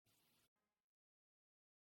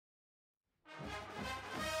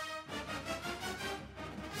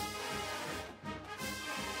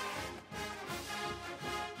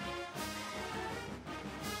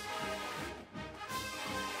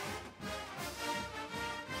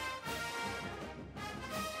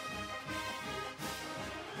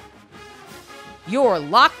Your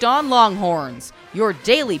Locked On Longhorns, your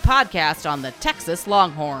daily podcast on the Texas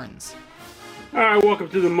Longhorns. All right, welcome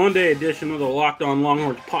to the Monday edition of the Locked On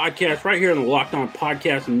Longhorns podcast, right here on the Locked On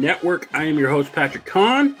Podcast Network. I am your host, Patrick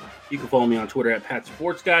Kahn. You can follow me on Twitter at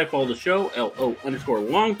PatSportsGuy. Follow the show,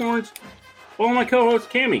 LO_Longhorns. Follow my co-host,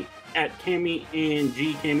 Cammy, at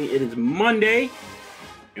CammyNG. Cammy, it is Monday,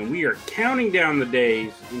 and we are counting down the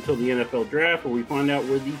days until the NFL Draft, where we find out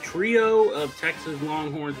where the trio of Texas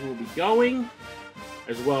Longhorns will be going,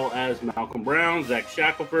 as well as Malcolm Brown, Zach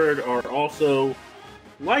Shackelford are also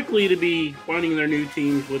likely to be finding their new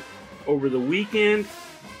teams over the weekend.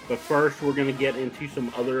 But first, we're going to get into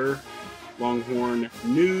some other Longhorn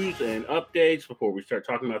news and updates before we start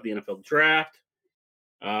talking about the NFL Draft.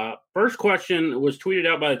 First question was tweeted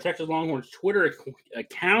out by the Texas Longhorns Twitter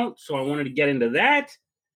account, so I wanted to get into that.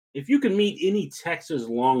 If you could meet any Texas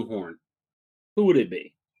Longhorn, who would it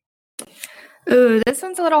be? Ooh, this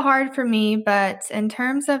one's a little hard for me, but in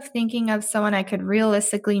terms of thinking of someone I could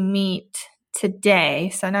realistically meet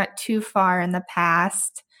today, so not too far in the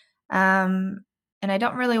past, and I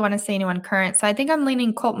don't really want to say anyone current, so I think I'm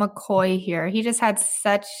leaning Colt McCoy here. He just had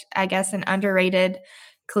such, I guess, an underrated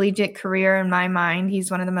collegiate career in my mind. He's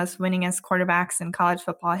one of the most winningest quarterbacks in college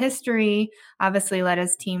football history, obviously led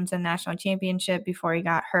his team to the national championship before he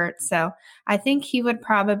got hurt. So I think he would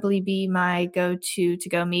probably be my go-to to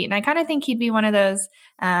go meet. And I kind of think he'd be one of those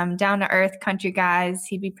down-to-earth country guys.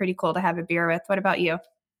 He'd be pretty cool to have a beer with. What about you?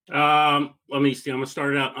 Let me see. I'm going to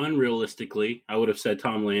start it out unrealistically. I would have said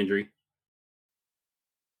Tom Landry,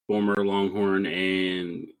 former Longhorn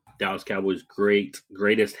and Dallas Cowboys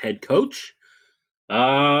greatest head coach.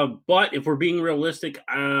 But if we're being realistic,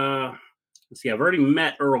 let's see, I've already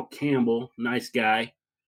met Earl Campbell. Nice guy.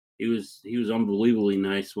 He was unbelievably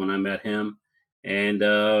nice when I met him. And,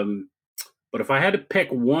 but if I had to pick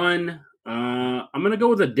one, I'm going to go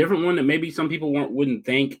with a different one that maybe some people wouldn't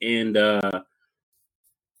think. And,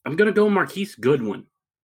 I'm going to go Marquise Goodwin.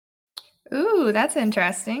 Ooh, that's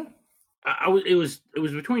interesting. It was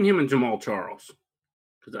between him and Jamal Charles,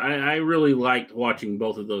 because I really liked watching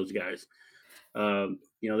both of those guys.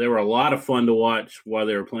 They were a lot of fun to watch while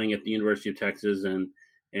they were playing at the University of Texas,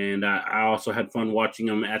 and I also had fun watching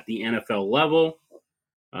them at the NFL level.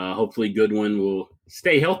 Hopefully Goodwin will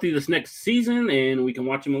stay healthy this next season, and we can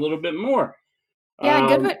watch him a little bit more.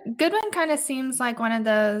 Yeah, Goodwin kind of seems like one of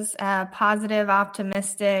those positive,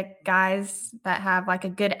 optimistic guys that have like a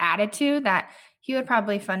good attitude that he would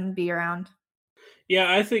probably fun to be around.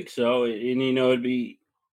 Yeah, I think so. And, it'd be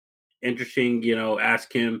interesting,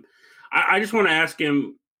 ask him. I just want to ask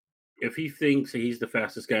him if he thinks he's the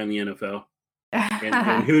fastest guy in the NFL,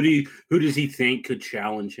 and who does he think could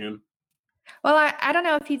challenge him? Well, I don't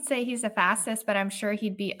know if he'd say he's the fastest, but I'm sure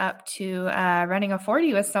he'd be up to running a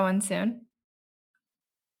 40 with someone soon.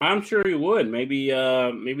 I'm sure he would. Maybe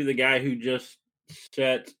the guy who just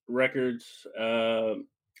set records or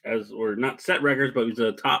not set records, but he's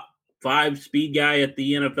a top 5 speed guy at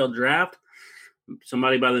the NFL Draft.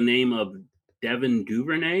 Somebody by the name of Devin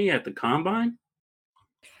Duvernay at the Combine.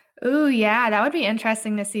 Ooh, yeah, that would be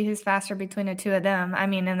interesting to see who's faster between the two of them. I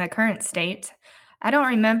mean, in the current state. I don't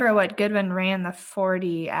remember what Goodwin ran the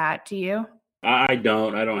 40 at. Do you? I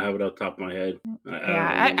don't have it off the top of my head.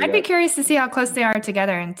 I'd be curious to see how close they are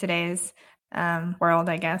together in today's world,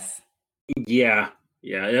 I guess. Yeah,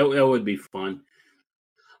 that would be fun.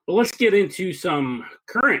 But let's get into some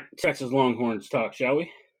current Texas Longhorns talk, shall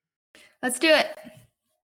we? Let's do it.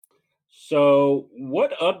 So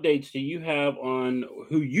what updates do you have on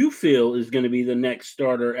who you feel is going to be the next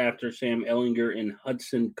starter after Sam Ehlinger and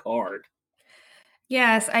Hudson Card?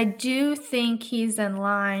 Yes, I do think he's in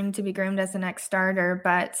line to be groomed as the next starter,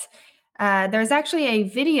 but there's actually a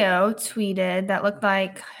video tweeted that looked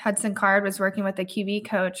like Hudson Card was working with the QB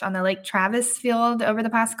coach on the Lake Travis field over the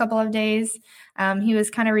past couple of days. He was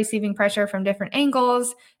kind of receiving pressure from different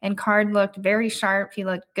angles, and Card looked very sharp. He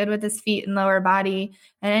looked good with his feet and lower body.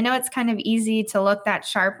 And I know it's kind of easy to look that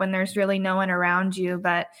sharp when there's really no one around you,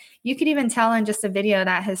 but you could even tell in just a video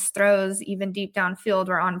that his throws, even deep downfield,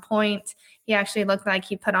 were on point. He actually looked like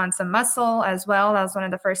he put on some muscle as well. That was one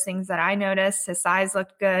of the first things that I noticed. His size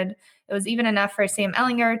looked good. It was even enough for Sam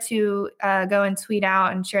Ehlinger to go and tweet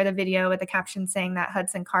out and share the video with a caption saying that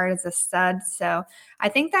Hudson Card is a stud. So I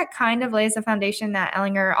think that kind of lays a foundation that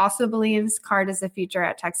Ehlinger also believes Card is the future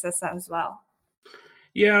at Texas as well.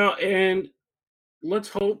 Yeah, and let's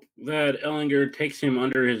hope that Ehlinger takes him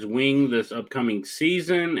under his wing this upcoming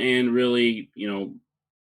season and really,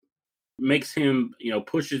 makes him,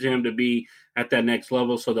 pushes him to be at that next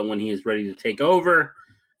level so that when he is ready to take over,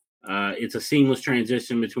 it's a seamless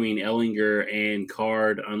transition between Ehlinger and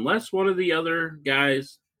Card, unless one of the other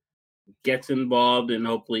guys gets involved and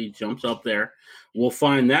hopefully jumps up there. We'll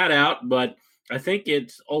find that out, but I think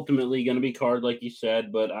it's ultimately going to be Card, like you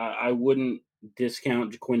said, but I wouldn't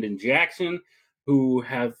discount Jaquindon Jackson, who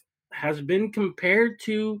has been compared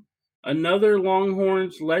to another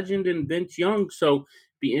Longhorns legend in Vince Young. So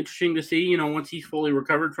be interesting to see, once he's fully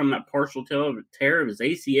recovered from that partial tear of his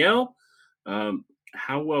ACL,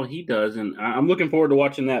 how well he does. And I'm looking forward to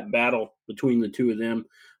watching that battle between the two of them,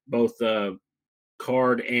 both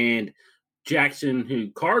Card and Jackson, who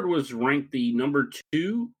Card was ranked the number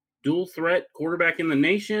 2 dual threat quarterback in the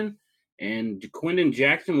nation, and Jaquindon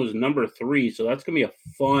Jackson was number 3. So that's going to be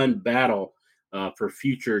a fun battle for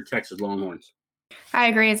future Texas Longhorns. I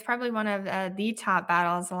agree. It's probably one of the top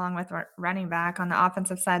battles along with running back on the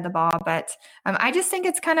offensive side of the ball. But I just think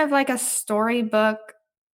it's kind of like a storybook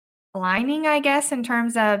lining, I guess, in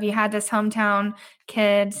terms of you had this hometown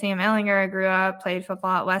kid, Sam Ehlinger, grew up, played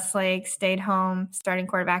football at Westlake, stayed home, starting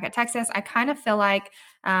quarterback at Texas. I kind of feel like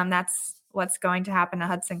that's what's going to happen to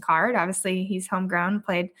Hudson Card. Obviously, he's homegrown,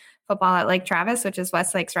 played football at Lake Travis, which is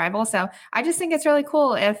Westlake's rival. So I just think it's really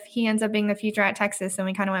cool if he ends up being the future at Texas, and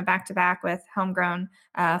we kind of went back to back with homegrown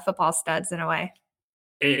football studs in a way.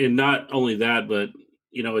 And not only that, but,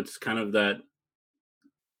 it's kind of that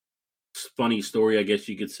funny story, I guess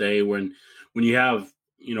you could say, when you have,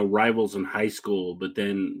 rivals in high school, but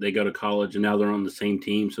then they go to college and now they're on the same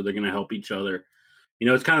team, so they're going to help each other.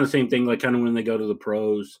 It's kind of the same thing, like kind of when they go to the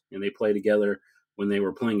pros and they play together when they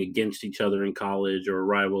were playing against each other in college or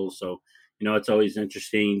rivals. So, it's always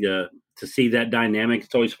interesting to see that dynamic.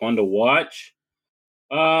 It's always fun to watch.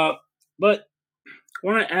 But I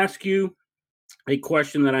want to ask you a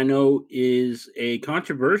question that I know is a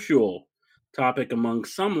controversial topic among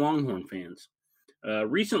some Longhorn fans.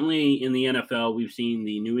 Recently in the NFL, we've seen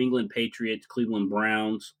the New England Patriots, Cleveland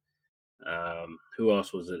Browns, who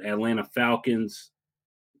else was it? Atlanta Falcons,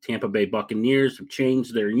 Tampa Bay Buccaneers have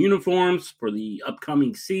changed their uniforms for the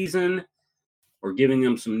upcoming season or giving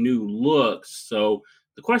them some new looks. So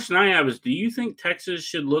the question I have is, do you think Texas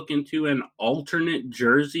should look into an alternate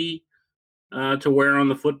jersey to wear on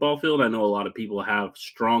the football field? I know a lot of people have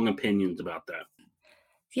strong opinions about that.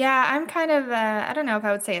 Yeah, I'm kind of, I don't know if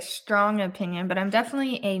I would say a strong opinion, but I'm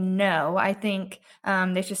definitely a no. I think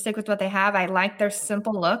they should stick with what they have. I like their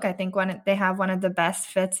simple look. I think they have one of the best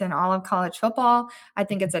fits in all of college football. I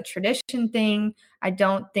think it's a tradition thing. I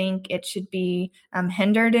don't think it should be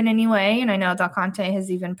hindered in any way. And I know Del Conte has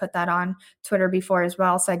even put that on Twitter before as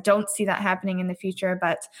well. So I don't see that happening in the future.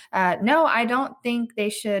 But no, I don't think they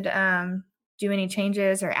should do any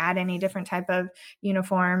changes or add any different type of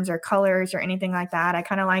uniforms or colors or anything like that. I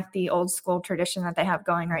kind of like the old school tradition that they have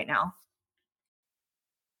going right now.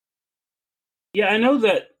 Yeah, I know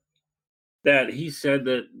that he said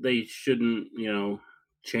that they shouldn't,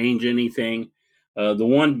 change anything. The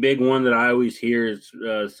one big one that I always hear is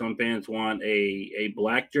some fans want a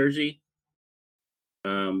black jersey,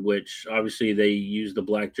 which obviously they use the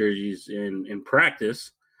black jerseys in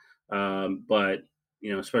practice, but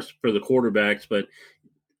especially for the quarterbacks. But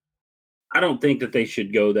I don't think that they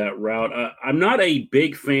should go that route. I'm not a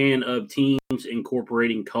big fan of teams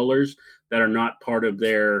incorporating colors that are not part of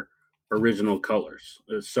their original colors,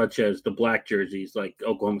 such as the black jerseys like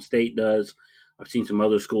Oklahoma State does. I've seen some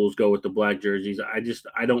other schools go with the black jerseys.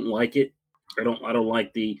 I don't like it. I don't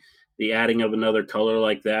like the adding of another color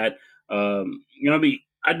like that.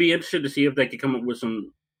 I'd be interested to see if they could come up with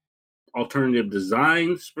some alternative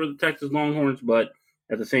designs for the Texas Longhorns, but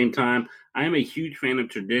at the same time, I am a huge fan of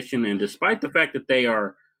tradition, and despite the fact that they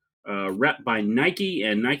are rep by Nike,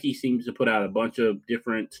 and Nike seems to put out a bunch of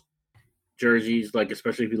different jerseys, like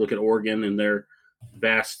especially if you look at Oregon and their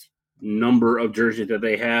vast number of jerseys that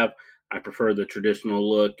they have, I prefer the traditional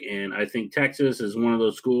look, and I think Texas is one of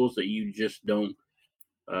those schools that you just don't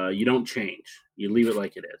change. You leave it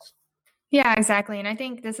like it is. Yeah, exactly. And I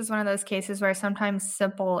think this is one of those cases where sometimes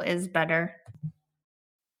simple is better.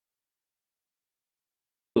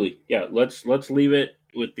 Yeah, let's leave it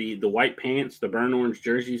with the white pants, the burnt orange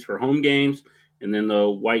jerseys for home games, and then the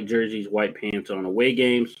white jerseys, white pants on away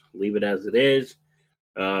games. Leave it as it is.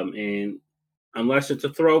 And unless it's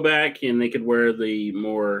a throwback and they could wear the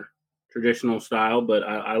more traditional style, but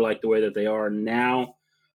I like the way that they are now.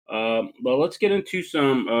 But let's get into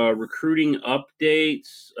some recruiting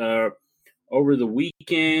updates. Over the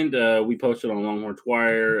weekend, we posted on Longhorns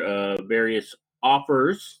Wire various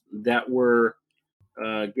offers that were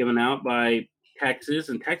given out by Texas,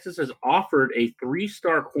 and Texas has offered a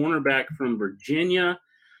 3-star cornerback from Virginia.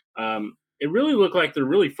 It really looked like they're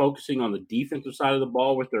really focusing on the defensive side of the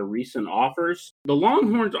ball with their recent offers. The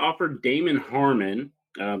Longhorns offered Damon Harmon.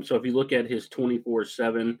 So if you look at his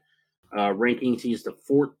 24/7 rankings. He's the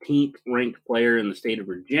 14th ranked player in the state of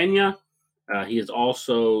Virginia. He is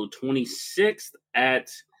also 26th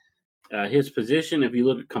at his position. If you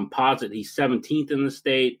look at composite, he's 17th in the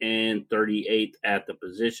state and 38th at the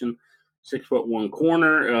position. 6'1"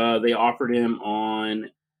 corner. They offered him on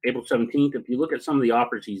April 17th. If you look at some of the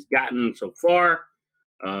offers he's gotten so far,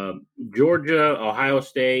 Georgia, Ohio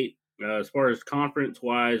State, as far as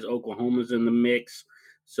conference-wise, Oklahoma's in the mix.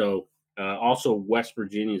 So also West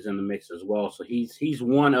Virginia's in the mix as well. So he's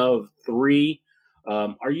one of three.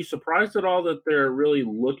 Are you surprised at all that they're really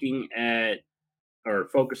looking at or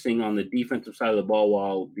focusing on the defensive side of the ball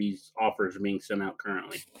while these offers are being sent out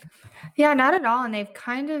currently? Yeah, not at all. And they've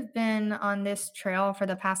kind of been on this trail for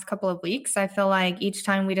the past couple of weeks. I feel like each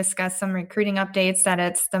time we discuss some recruiting updates that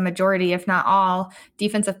it's the majority, if not all,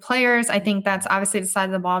 defensive players. I think that's obviously the side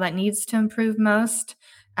of the ball that needs to improve most.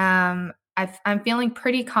 I'm feeling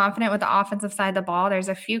pretty confident with the offensive side of the ball. There's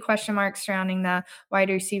a few question marks surrounding the wide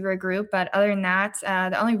receiver group, but other than that,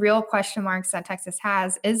 the only real question marks that Texas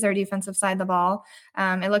has is their defensive side of the ball.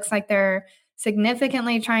 It looks like they're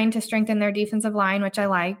significantly trying to strengthen their defensive line, which I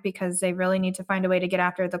like because they really need to find a way to get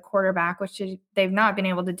after the quarterback, which they've not been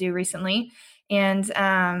able to do recently.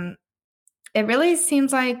 And it really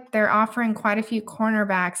seems like they're offering quite a few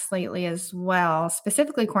cornerbacks lately as well,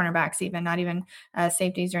 specifically cornerbacks, even not even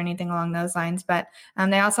safeties or anything along those lines. But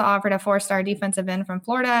they also offered a 4-star defensive end from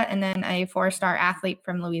Florida and then a 4-star athlete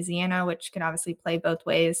from Louisiana, which could obviously play both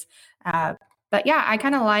ways. But yeah, I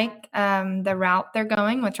kind of like the route they're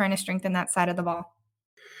going with trying to strengthen that side of the ball.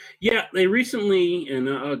 Yeah, they recently, and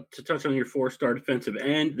to touch on your 4-star defensive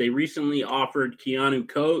end, they recently offered Keanu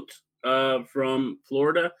Coates from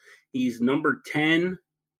Florida. He's number 10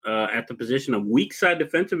 at the position of weak side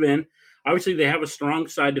defensive end. Obviously, they have a strong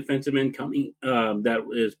side defensive end coming that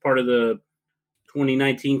is part of the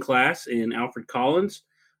 2019 class in Alfred Collins.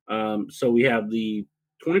 So we have the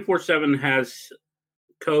 24/7 has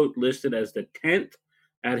Coat listed as the 10th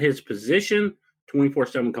at his position.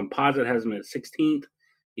 24/7 composite has him at 16th.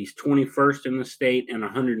 He's 21st in the state and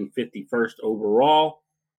 151st overall.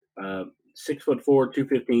 6'4",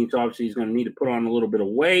 215. So obviously he's going to need to put on a little bit of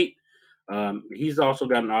weight. He's also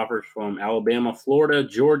gotten offers from Alabama, Florida,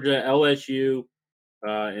 Georgia, LSU,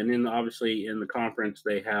 and then obviously in the conference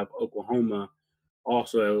they have Oklahoma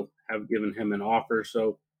also have given him an offer.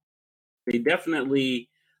 So they definitely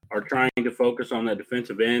are trying to focus on that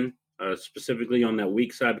defensive end, specifically on that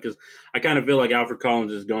weak side, because I kind of feel like Alfred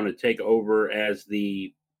Collins is going to take over as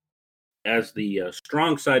the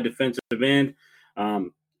strong side defensive end.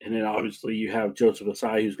 And then obviously you have Joseph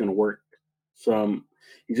Asai, who's going to work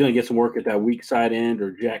he's going to get some work at that weak side end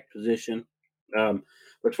or jack position. But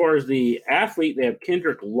as far as the athlete, they have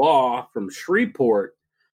Kendrick Law from Shreveport.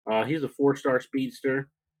 He's a 4-star speedster.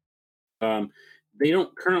 They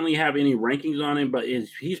don't currently have any rankings on him, but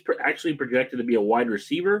he's actually projected to be a wide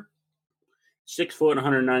receiver, 6 foot,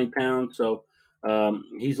 190 pounds. So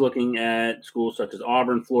he's looking at schools such as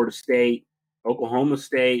Auburn, Florida State, Oklahoma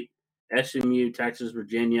State, SMU, Texas,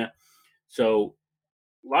 Virginia. So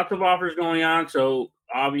lots of offers going on. So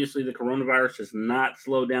obviously the coronavirus has not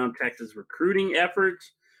slowed down Texas recruiting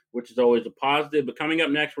efforts, which is always a positive. But coming up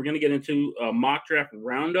next, we're going to get into a mock draft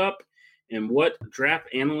roundup and what draft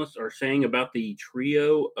analysts are saying about the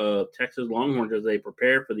trio of Texas Longhorns as they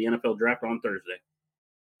prepare for the NFL draft on Thursday.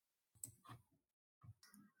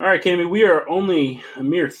 All right, Cami, we are only a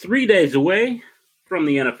mere 3 days away from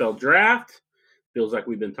the NFL draft. Feels like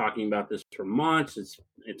we've been talking about this for months.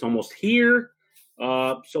 It's almost here.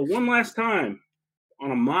 So one last time,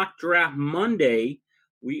 on a mock draft Monday,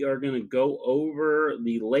 we are going to go over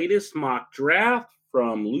the latest mock draft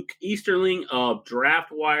from Luke Easterling of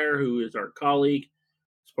DraftWire, who is our colleague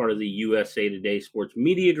as part of the USA Today Sports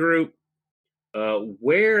Media Group.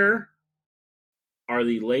 Where are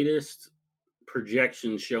the latest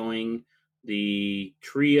projections showing the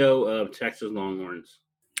trio of Texas Longhorns?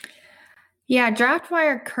 Yeah,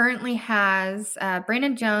 DraftWire currently has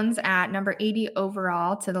Brandon Jones at number 80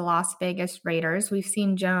 overall to the Las Vegas Raiders. We've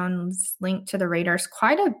seen Jones linked to the Raiders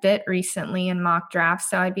quite a bit recently in mock drafts,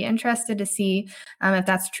 so I'd be interested to see if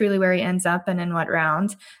that's truly where he ends up and in what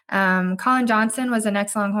round. Colin Johnson was the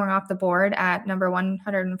next Longhorn off the board at number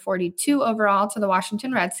 142 overall to the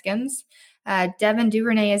Washington Redskins. Devin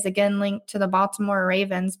Duvernay is again linked to the Baltimore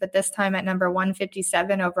Ravens, but this time at number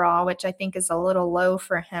 157 overall, which I think is a little low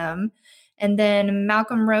for him. And then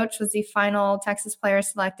Malcolm Roach was the final Texas player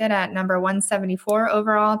selected at number 174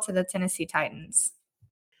 overall to the Tennessee Titans.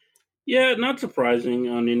 Yeah, not surprising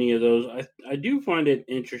on any of those. I do find it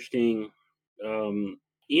interesting. Ian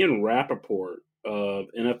Rappaport of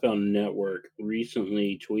NFL Network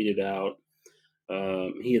recently tweeted out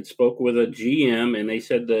He had spoke with a GM, and they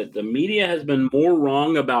said that the media has been more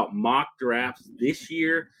wrong about mock drafts this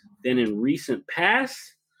year than in recent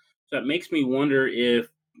past. So it makes me wonder if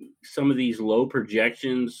some of these low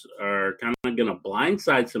projections are kind of going to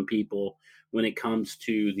blindside some people when it comes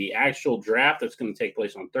to the actual draft that's going to take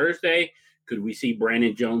place on Thursday. Could we see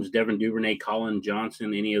Brandon Jones, Devin Duvernay, Colin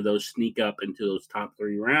Johnson, any of those sneak up into those top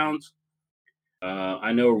 3 rounds?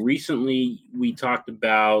 I know recently we talked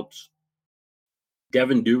about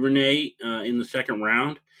Devin Duvernay in the second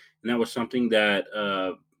round, and that was something that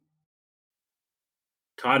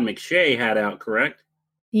Todd McShay had out, correct?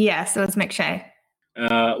 Yes, it was McShay.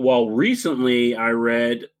 Well, recently I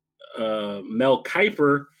read Mel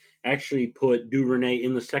Kiper actually put Duvernay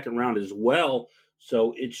in the second round as well,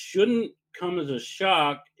 so it shouldn't come as a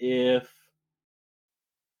shock if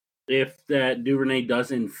that Duvernay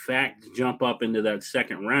does in fact jump up into that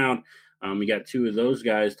second round. We got 2 of those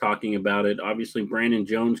guys talking about it. Obviously, Brandon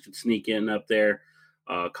Jones could sneak in up there.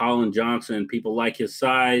 Colin Johnson, people like his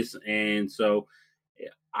size. And so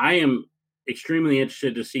I am extremely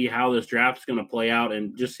interested to see how this draft is going to play out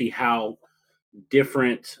and just see how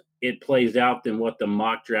different it plays out than what the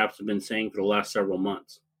mock drafts have been saying for the last several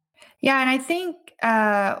months. Yeah, and I think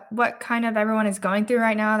what kind of everyone is going through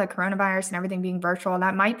right now, the coronavirus and everything being virtual,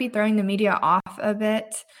 that might be throwing the media off a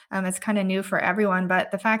bit. It's kind of new for everyone,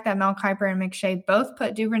 but the fact that Mel Kiper and McShay both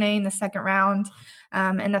put Duvernay in the second round,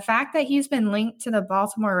 and the fact that he's been linked to the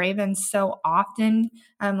Baltimore Ravens so often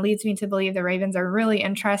leads me to believe the Ravens are really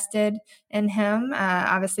interested in him.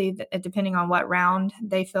 Obviously, depending on what round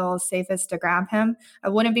they feel safest to grab him. I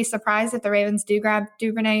wouldn't be surprised if the Ravens do grab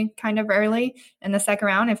Duvernay kind of early in the second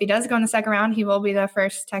round. If he does go in the second round, he will be the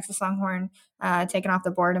first Texas Longhorn taken off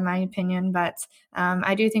the board, in my opinion. But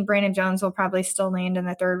I do think Brandon Jones will probably still land in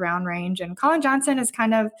the third round range. And Colin Johnson is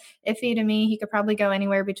kind of iffy to me. He could probably go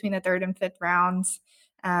anywhere between the third and fifth rounds.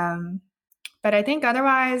 But I think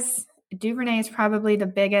otherwise, Duvernay is probably the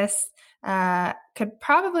biggest, could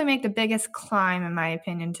probably make the biggest climb, in my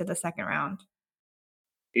opinion, to the second round.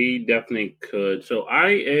 He definitely could. So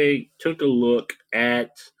I took a look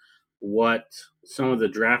at what some of the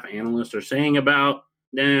draft analysts are saying about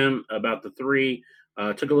them, about the 3.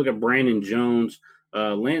 Took a look at Brandon Jones.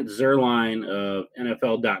 Lance Zierlein of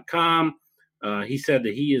NFL.com. He said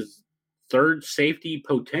that he is third safety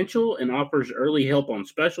potential and offers early help on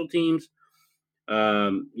special teams.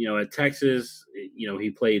 At Texas,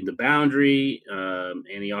 he played the boundary,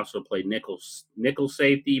 and he also played nickel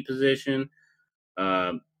safety position.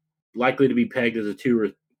 Likely to be pegged as a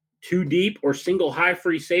 2 deep or single high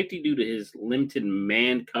free safety due to his limited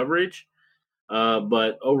man coverage.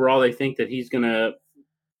 But overall, they think that he's going to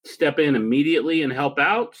step in immediately and help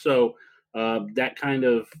out. So that kind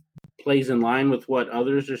of plays in line with what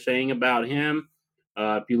others are saying about him.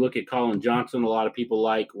 If you look at Colin Johnson, a lot of people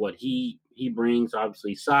like what he brings,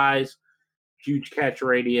 obviously size, huge catch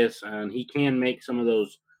radius, and he can make some of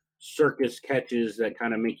those circus catches that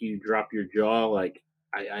kind of make you drop your jaw. Like,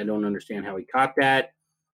 I don't understand how he caught that.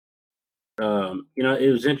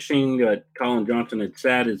 It was interesting that Colin Johnson had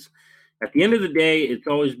said is at the end of the day, it's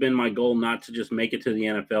always been my goal not to just make it to the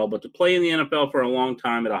NFL, but to play in the NFL for a long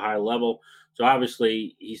time at a high level. So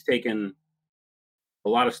obviously he's taken a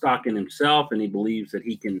lot of stock in himself, and he believes that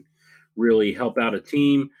he can really help out a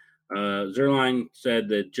team. Zierlein said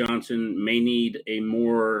that Johnson may need a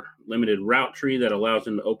more limited route tree that allows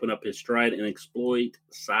him to open up his stride and exploit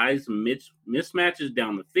size mismatches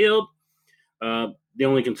down the field. The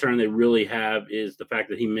only concern they really have is the fact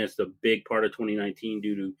that he missed a big part of 2019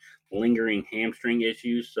 due to lingering hamstring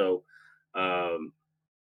issues. So, when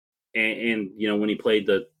he played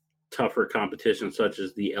the tougher competition such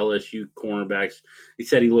as the LSU cornerbacks, he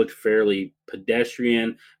said he looked fairly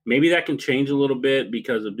pedestrian. Maybe that can change a little bit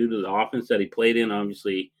because of due to the offense that he played in.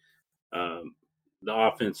 Obviously, the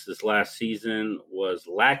offense this last season was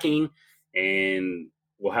lacking, and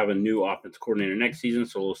we'll have a new offense coordinator next season,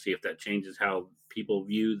 so we'll see if that changes how people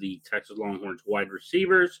view the Texas Longhorns wide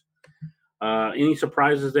receivers. Any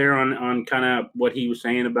surprises there on kind of what he was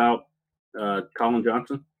saying about Colin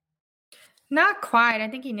Johnson? Not quite. I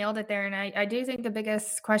think he nailed it there. And I do think the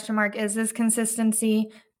biggest question mark is his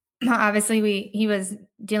consistency. Obviously, he was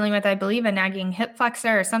dealing with, I believe, a nagging hip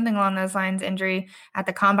flexor or something along those lines injury at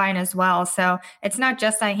the combine as well. So it's not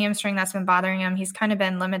just that hamstring that's been bothering him. He's kind of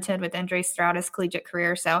been limited with injuries throughout his collegiate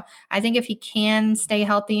career. So I think if he can stay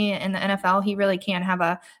healthy in the NFL, he really can have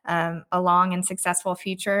a long and successful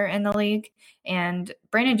future in the league. And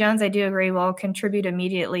Brandon Jones, I do agree, will contribute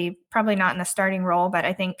immediately, probably not in the starting role, but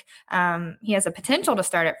I think he has a potential to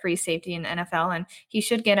start at free safety in the NFL, and he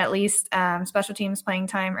should get at least special teams playing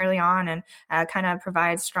time early on and kind of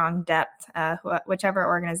provide strong depth, whichever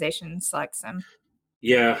organization selects him.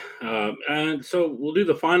 Yeah, and so we'll do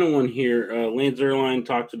the final one here. Lance Zierlein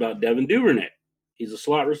talks about Devin Duvernay. He's a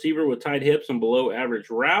slot receiver with tight hips and below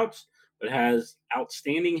average routes, but has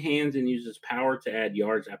outstanding hands and uses power to add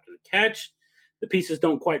yards after the catch. The pieces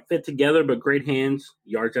don't quite fit together, but great hands,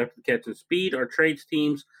 yards after the catch, and speed are traits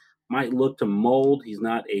teams might look to mold. He's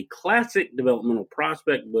not a classic developmental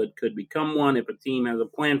prospect, but could become one if a team has a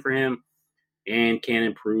plan for him and can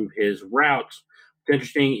improve his routes. What's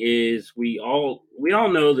interesting is we all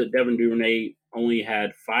know that Devin Duvernay only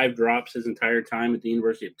had 5 drops his entire time at the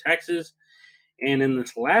University of Texas. And in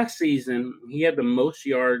this last season, he had the most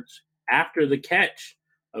yards after the catch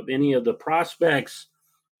of any of the prospects.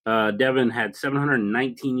 Devin had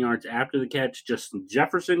 719 yards after the catch. Justin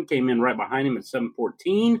Jefferson came in right behind him at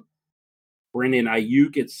 714. Brandon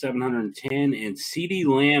Ayuk at 710 and CeeDee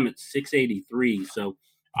Lamb at 683. So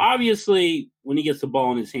obviously, when he gets the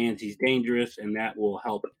ball in his hands, he's dangerous, and that will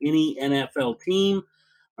help any NFL team.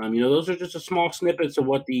 Those are just a small snippets of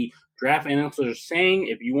what the draft analysts are saying.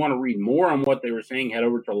 If you want to read more on what they were saying, head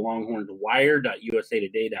over to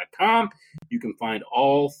longhornswire.usatoday.com. You can find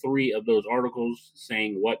all 3 of those articles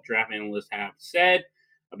saying what draft analysts have said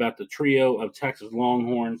about the trio of Texas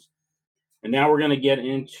Longhorns. And now we're going to get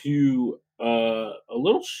into a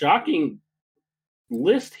little shocking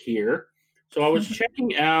list here. So I was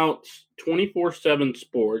checking out 24/7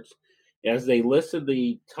 Sports as they listed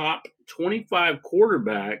the top 25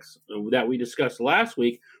 quarterbacks that we discussed last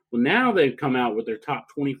week. Well, now they've come out with their top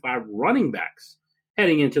 25 running backs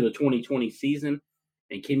heading into the 2020 season.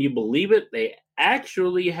 And can you believe it? They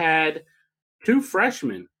actually had 2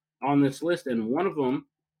 freshmen on this list, and one of them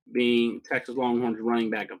being Texas Longhorns running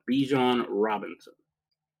back Bijan Robinson.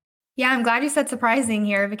 Yeah, I'm glad you said surprising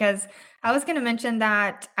here, because I was going to mention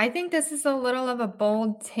that I think this is a little of a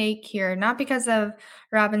bold take here, not because of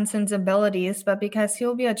Robinson's abilities, but because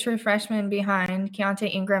he'll be a true freshman behind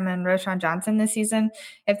Keontae Ingram and Roschon Johnson this season.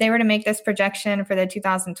 If they were to make this projection for the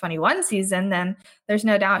 2021 season, then there's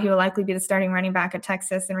no doubt he will likely be the starting running back at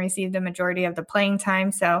Texas and receive the majority of the playing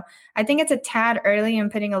time. So I think it's a tad early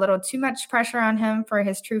and putting a little too much pressure on him for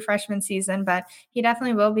his true freshman season, but he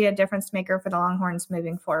definitely will be a difference maker for the Longhorns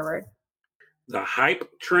moving forward. The hype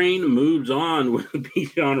train moves on with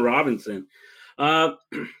Bijan Robinson.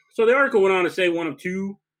 So the article went on to say one of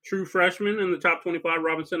 2 true freshmen in the top 25,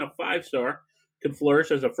 Robinson, a 5-star, could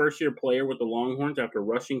flourish as a first-year player with the Longhorns after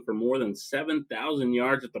rushing for more than 7,000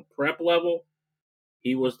 yards at the prep level.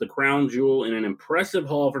 He was the crown jewel in an impressive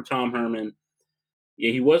haul for Tom Herman.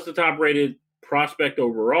 Yeah, he was the top-rated prospect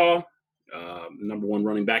overall, number 1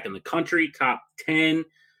 running back in the country, top 10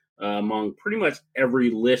 among pretty much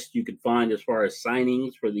every list you could find as far as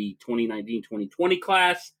signings for the 2019-2020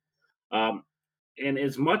 class. And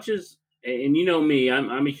as much as, and you know me,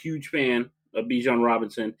 I'm a huge fan of Bijan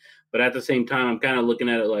Robinson, but at the same time, I'm kind of looking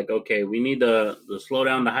at it like, okay, we need to slow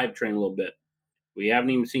down the hype train a little bit. We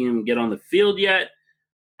haven't even seen him get on the field yet.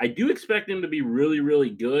 I do expect him to be really,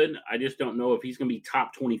 really good. I just don't know if he's going to be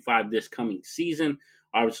top 25 this coming season,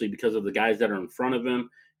 obviously because of the guys that are in front of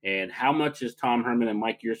him. And how much is Tom Herman and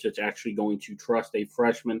Mike Yurcich actually going to trust a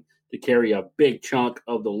freshman to carry a big chunk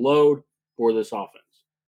of the load for this offense?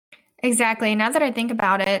 Exactly. Now that I think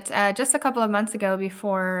about it, just a couple of months ago,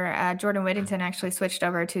 before Jordan Whittington actually switched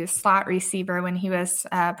over to slot receiver when he was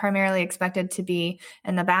primarily expected to be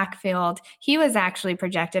in the backfield, he was actually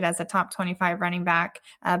projected as a top 25 running back,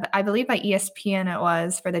 I believe by ESPN it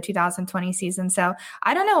was, for the 2020 season. So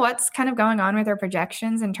I don't know what's kind of going on with their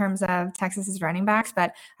projections in terms of Texas's running backs,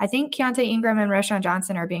 but I think Keontae Ingram and Roschon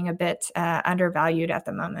Johnson are being a bit undervalued at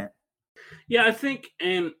the moment. Yeah, I think,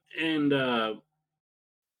 and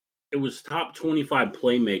it was top 25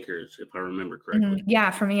 playmakers, if I remember correctly. Mm-hmm. Yeah,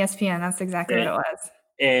 from ESPN. That's exactly what it was.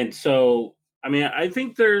 And so, I mean, I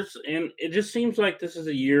think and it just seems like this is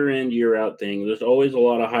a year in, year out thing. There's always a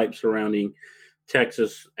lot of hype surrounding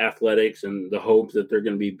Texas athletics and the hope that they're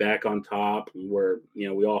going to be back on top, where, we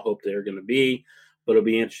all hope they're going to be. But it'll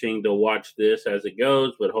be interesting to watch this as it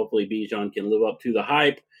goes. But hopefully Bijan can live up to the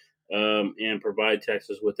hype and provide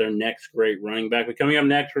Texas with their next great running back. But coming up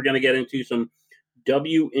next, we're going to get into some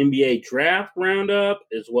WNBA draft roundup,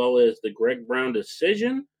 as well as the Greg Brown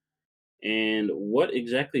decision, and what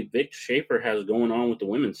exactly Vic Schaefer has going on with the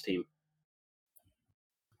women's team.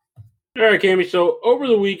 All right, Cami. So over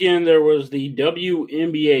the weekend, there was the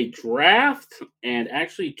WNBA draft, and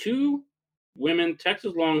actually 2 women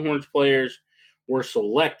Texas Longhorns players were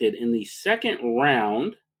selected in the second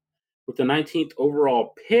round with the 19th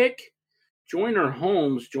overall pick. Joyner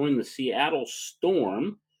Holmes joined the Seattle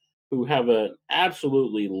Storm, who have an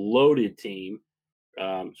absolutely loaded team.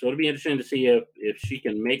 So it'll be interesting to see if she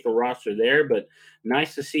can make the roster there, but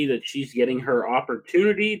nice to see that she's getting her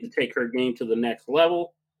opportunity to take her game to the next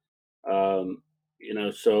level.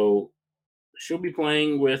 So she'll be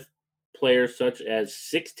playing with players such as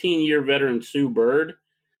 16-year veteran Sue Bird,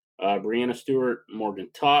 Brianna Stewart, Morgan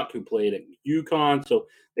Tock, who played at UConn. So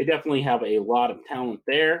they definitely have a lot of talent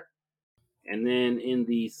there. And then in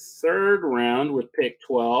the third round with pick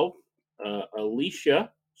 12,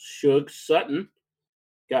 Alicia Shug Sutton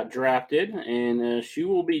got drafted, and she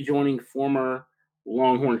will be joining former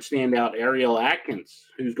Longhorn standout Ariel Atkins,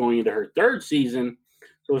 who's going into her third season.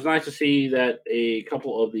 So it's nice to see that a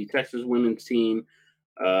couple of the Texas women's team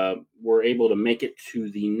were able to make it to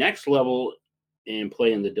the next level and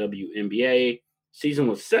play in the WNBA. Season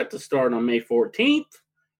was set to start on May 14th.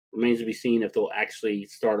 Remains to be seen if they'll actually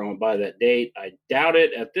start on by that date. I doubt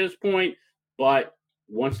it at this point, but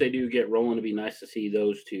once they do get rolling, it'd be nice to see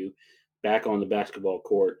those two back on the basketball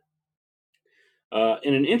court.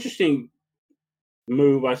 In an interesting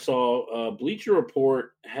move, I saw Bleacher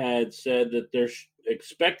Report had said that they're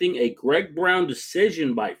expecting a Greg Brown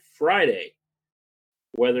decision by Friday,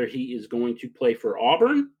 whether he is going to play for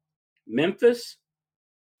Auburn, Memphis,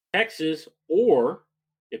 Texas, or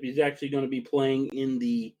if he's actually going to be playing in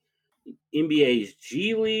the NBA's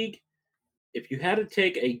G League. If you had to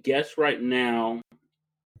take a guess right now,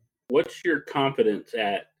 what's your confidence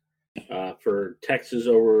at for Texas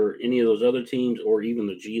over any of those other teams or even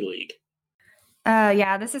the G League?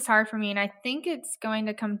 Yeah, this is hard for me, and I think it's going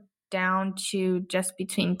to come down to just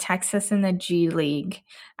between Texas and the G League.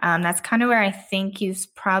 That's kind of where I think he's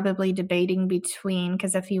probably debating between,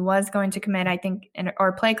 because if he was going to commit, I think,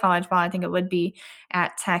 or play college ball, I think it would be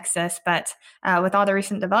at Texas. But with all the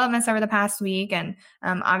recent developments over the past week, and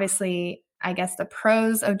obviously, I guess the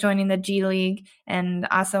pros of joining the G League, and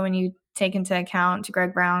also when you take into account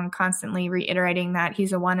Greg Brown constantly reiterating that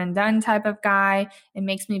he's a one and done type of guy, it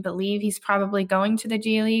makes me believe he's probably going to the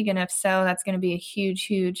G League. And if so, that's going to be a huge,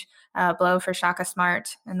 huge blow for Shaka Smart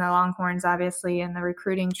and the Longhorns, obviously, in the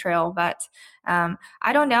recruiting trail. But I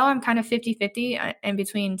don't know. I'm kind of 50-50 in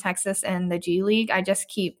between Texas and the G League. I just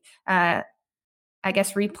keep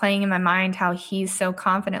replaying in my mind how he's so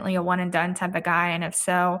confidently a one and done type of guy. And if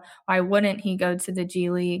so, why wouldn't he go to the G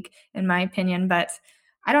League, in my opinion? But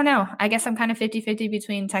I don't know. I guess I'm kind of 50-50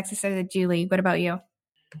 between Texas or the G League. What about you?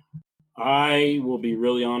 I will be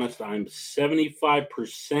really honest. I'm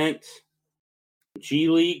 75% G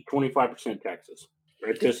League, 25% Texas.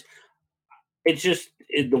 It's just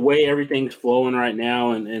the way everything's flowing right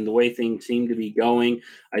now and the way things seem to be going.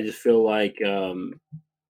 I just feel like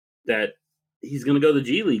that he's going to go to the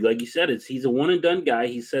G League. Like you said, he's a one and done guy.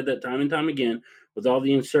 He said that time and time again with all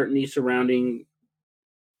the uncertainty surrounding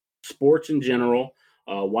sports in general.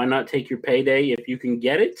 Why not take your payday if you can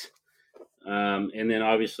get it? And then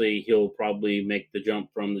obviously he'll probably make the jump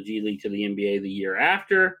from the G League to the NBA the year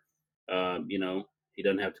after. He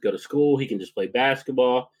doesn't have to go to school. He can just play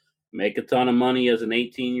basketball, make a ton of money as an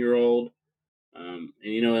 18-year-old.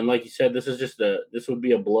 And like you said, this would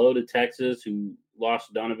be a blow to Texas, who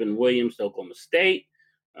lost Donovan Williams to Oklahoma State.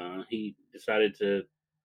 He decided to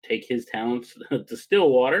take his talents to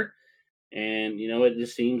Stillwater. And, it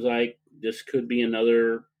just seems like this could be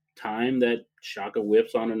another time that Shaka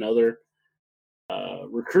whips on another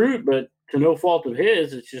recruit, but to no fault of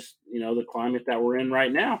his. It's just, the climate that we're in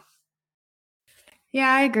right now. Yeah,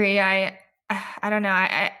 I agree. I don't know.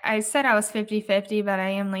 I said I was 50-50, but I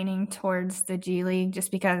am leaning towards the G League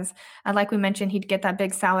just because, like we mentioned, he'd get that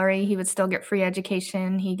big salary. He would still get free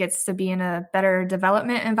education. He gets to be in a better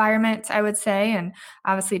development environment, I would say, and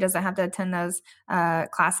obviously doesn't have to attend those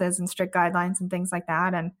classes and strict guidelines and things like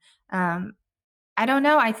that. And I don't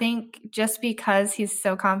know. I think just because he's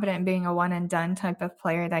so confident in being a one and done type of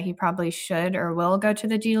player that he probably should or will go to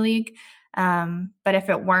the G League. But if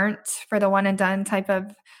it weren't for the one and done type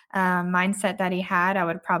of mindset that he had, I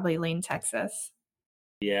would probably lean Texas.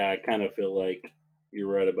 Yeah, I kind of feel like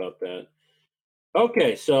you're right about that.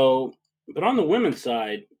 Okay, but on the women's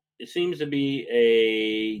side, it seems to be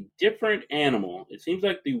a different animal. It seems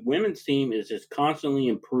like the women's team is just constantly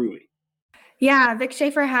improving. Yeah, Vic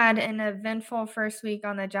Schaefer had an eventful first week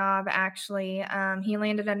on the job, actually. He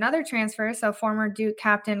landed another transfer. So, former Duke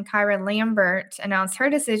captain Kyra Lambert announced her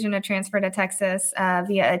decision to transfer to Texas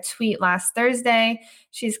via a tweet last Thursday.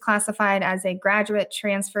 She's classified as a graduate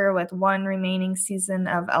transfer with one remaining season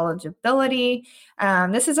of eligibility.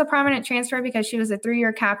 This is a prominent transfer because she was a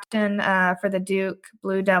 3-year captain for the Duke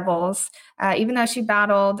Blue Devils. Even though she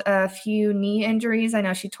battled a few knee injuries, I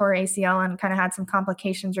know she tore ACL and kind of had some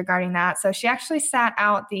complications regarding that. So she actually sat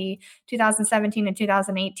out the 2017 and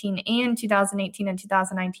 2018 and 2018 and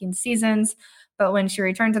 2019 seasons. But when she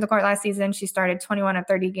returned to the court last season, she started 21 of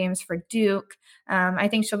 30 games for Duke. I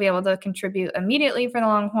think she'll be able to contribute immediately for the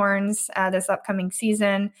Longhorns this upcoming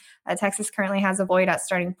season. Texas currently has a void at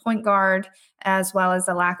starting point guard, as well as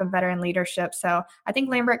a lack of veteran leadership. So I think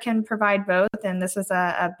Lambert can provide both, and this was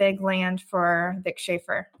a big land for Vic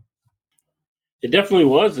Schaefer. It definitely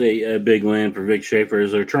was a big land for Vic Schaefer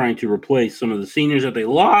as they're trying to replace some of the seniors that they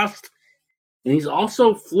lost. And he's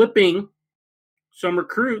also flipping some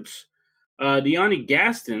recruits. Deani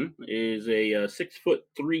Gaston is a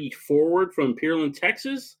 6'3" forward from Pearland,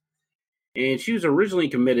 Texas. And she was originally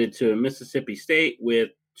committed to Mississippi State with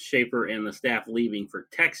Schaefer and the staff leaving for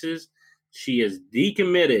Texas. She is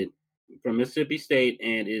decommitted from Mississippi State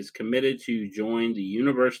and is committed to join the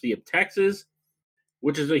University of Texas,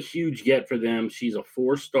 which is a huge get for them. She's a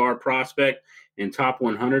 4-star prospect and top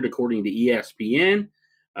 100 according to ESPN.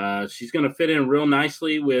 She's going to fit in real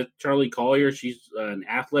nicely with Charlie Collier. She's an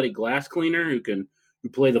athletic glass cleaner who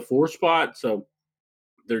play the 4 spot. So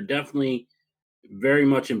they're definitely very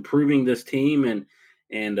much improving this team, and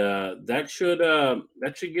that should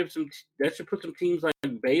put some teams like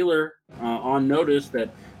Baylor on notice that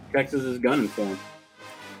Texas is gunning for them.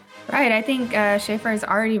 Right. I think Schaefer has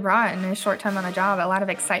already brought, in his short time on the job, a lot of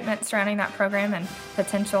excitement surrounding that program and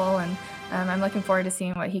potential, and I'm looking forward to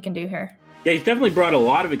seeing what he can do here. Yeah, he's definitely brought a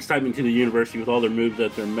lot of excitement to the university with all their moves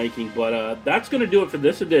that they're making. But that's going to do it for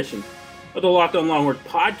this edition of the Locked On Longhorns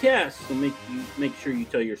podcast. So make sure you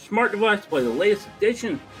tell your smart device to play the latest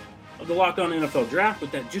edition of the Locked On NFL Draft,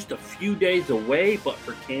 with that just a few days away. But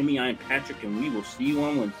for Cammie, I am Patrick, and we will see you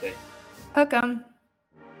on Wednesday. Hook 'em.